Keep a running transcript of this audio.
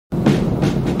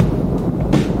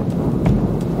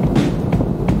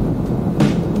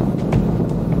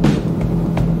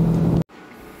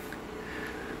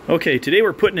Okay, today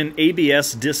we're putting an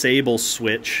ABS disable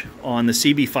switch on the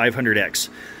CB500X.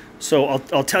 So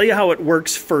I'll tell you how it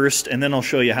works first, and then I'll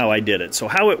show you how I did it. So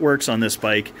how it works on this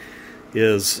bike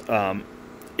is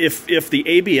if the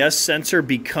ABS sensor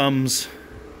becomes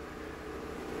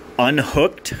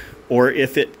unhooked, or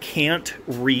if it can't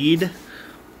read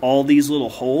all these little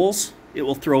holes, it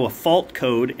will throw a fault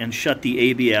code and shut the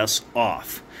ABS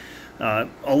off. I'll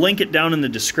link it down in the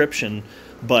description,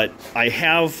 but I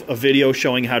have a video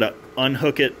showing how to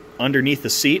unhook it underneath the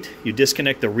seat. You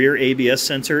disconnect the rear ABS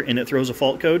sensor and it throws a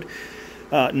fault code.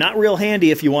 Not real handy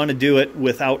if you want to do it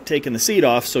without taking the seat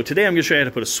off. So today I'm going to show you how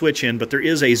to put a switch in, but there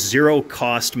is a zero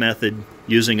cost method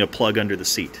using a plug under the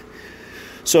seat.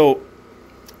 So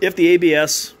if the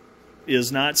ABS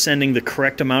is not sending the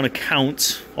correct amount of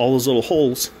counts, all those little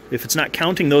holes, if it's not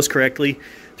counting those correctly,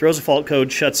 throws a fault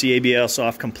code, shuts the ABS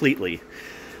off completely.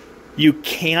 You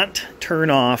can't turn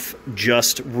off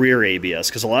just rear ABS,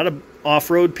 because a lot of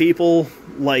off-road people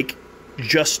like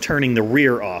just turning the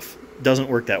rear off. Doesn't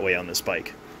work that way on this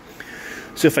bike.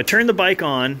 So if I turn the bike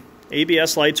on,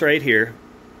 ABS light's right here.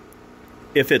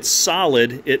 If it's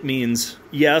solid, it means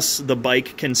yes, the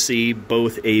bike can see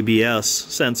both ABS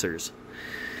sensors.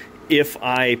 If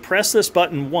I press this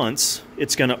button once,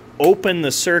 it's going to open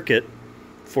the circuit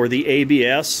for the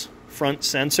ABS front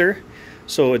sensor.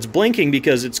 So it's blinking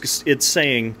because it's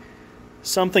saying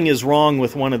something is wrong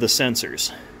with one of the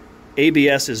sensors.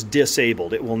 ABS is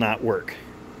disabled. It will not work.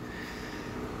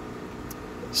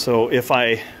 So if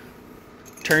I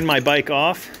turn my bike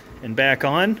off and back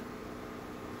on,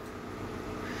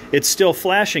 it's still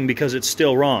flashing because it's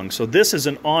still wrong. So this is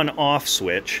an on-off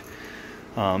switch.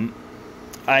 I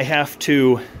have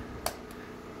to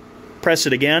press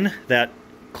it again. That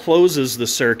closes the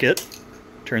circuit.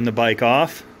 Turn the bike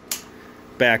off.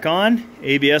 Back on.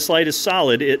 ABS light is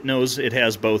solid. It knows it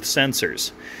has both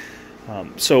sensors.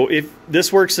 So if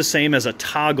this works the same as a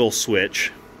toggle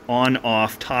switch,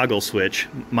 on-off toggle switch.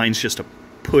 Mine's just a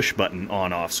push button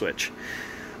on-off switch.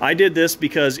 I did this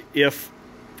because if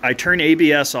I turn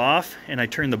ABS off and I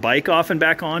turn the bike off and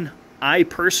back on, I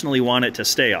personally want it to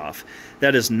stay off.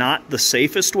 That is not the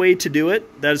safest way to do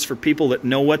it. That is for people that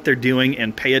know what they're doing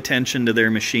and pay attention to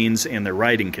their machines and their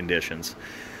riding conditions.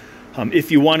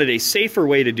 If you wanted a safer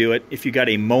way to do it, if you got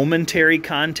a momentary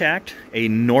contact, a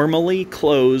normally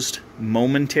closed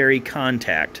momentary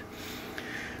contact.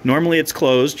 Normally it's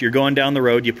closed, you're going down the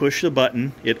road, you push the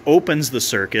button, it opens the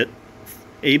circuit,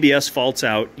 ABS faults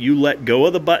out, you let go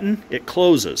of the button, it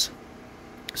closes.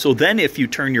 So then if you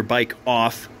turn your bike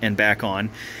off and back on,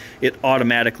 it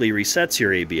automatically resets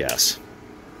your ABS.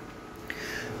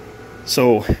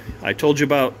 So I told you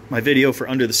about my video for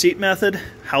under the seat method,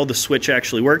 how the switch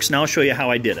actually works. Now I'll show you how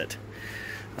I did it.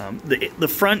 The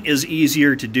front is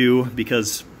easier to do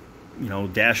because, you know,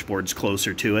 dashboard's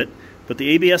closer to it. But the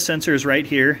ABS sensor is right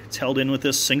here. It's held in with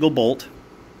this single bolt.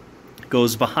 It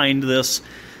goes behind this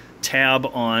tab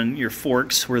on your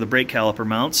forks where the brake caliper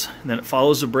mounts. And then it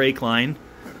follows the brake line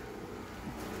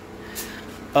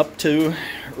up to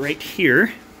right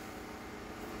here.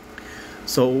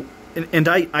 So, and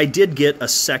I did get a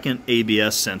second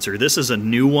ABS sensor. This is a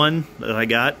new one that I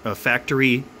got, a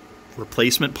factory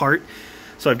replacement part.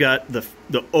 So I've got the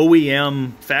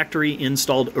OEM factory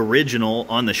installed original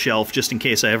on the shelf just in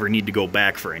case I ever need to go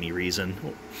back for any reason.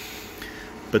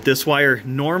 But this wire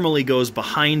normally goes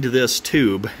behind this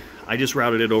tube. I just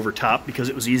routed it over top because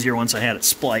it was easier once I had it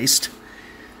spliced.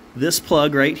 This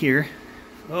plug right here,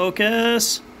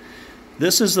 focus,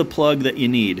 this is the plug that you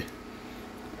need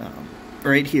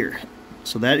right here.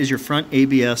 So that is your front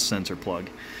ABS sensor plug.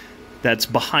 That's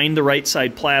behind the right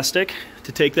side plastic.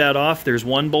 To take that off, there's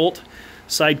one bolt.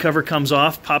 Side cover comes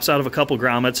off, pops out of a couple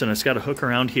grommets, and it's got a hook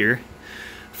around here.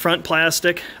 Front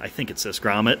plastic, I think it's this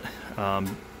grommet.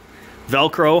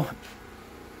 Velcro.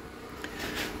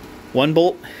 One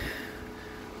bolt,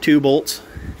 two bolts,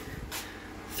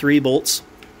 three bolts,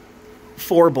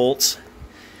 four bolts,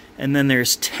 and then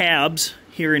there's tabs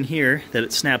here and here that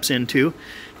it snaps into.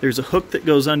 There's a hook that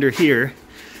goes under here.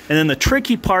 And then the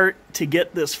tricky part to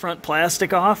get this front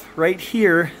plastic off, right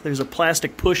here, there's a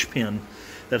plastic push pin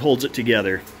that holds it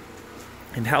together.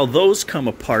 And how those come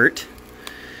apart,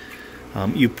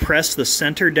 you press the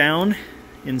center down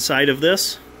inside of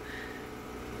this,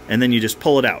 and then you just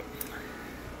pull it out.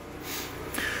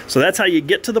 So that's how you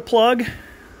get to the plug.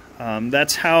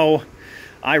 That's how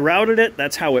I routed it.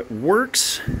 That's how it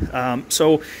works.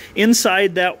 So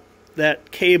inside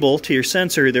that cable to your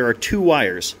sensor, there are two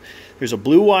wires. There's a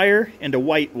blue wire and a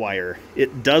white wire.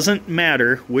 It doesn't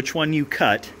matter which one you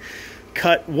cut.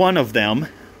 Cut one of them,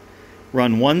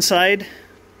 run one side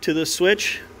to the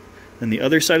switch, then the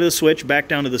other side of the switch back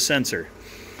down to the sensor.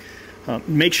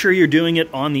 Make sure you're doing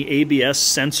it on the ABS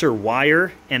sensor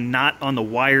wire and not on the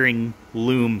wiring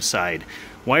loom side.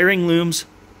 Wiring looms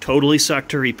totally suck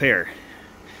to repair.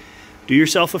 Do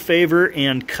yourself a favor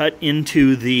and cut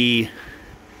into the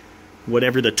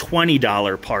whatever the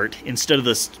 $20 part instead of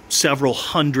the several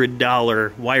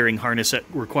 $100 wiring harness that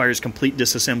requires complete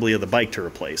disassembly of the bike to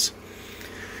replace.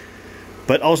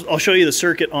 But I'll show you the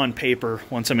circuit on paper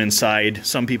once I'm inside.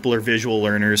 Some people are visual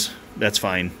learners, that's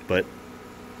fine, but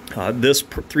this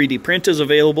 3D print is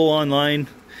available online.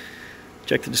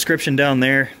 Check the description down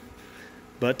there.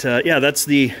 But yeah, that's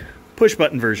the push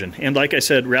button version. And like I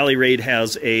said, Rally Raid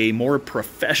has a more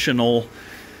professional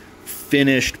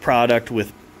finished product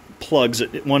with plugs.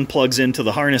 One plugs into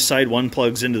the harness side, one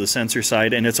plugs into the sensor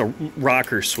side, and it's a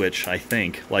rocker switch, I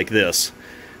think, like this.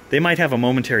 They might have a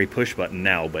momentary push button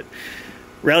now, but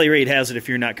Rally Raid has it if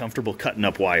you're not comfortable cutting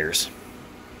up wires.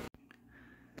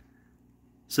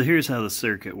 So here's how the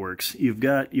circuit works. You've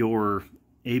got your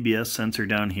ABS sensor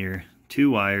down here,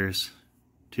 2 wires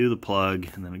to the plug,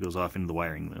 and then it goes off into the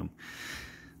wiring loom.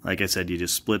 Like I said, you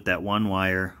just split that one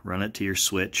wire, run it to your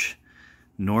switch,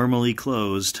 normally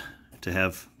closed to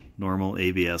have normal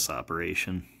ABS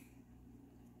operation.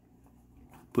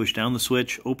 Push down the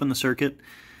switch, open the circuit,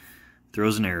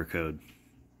 throws an error code.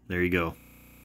 There you go.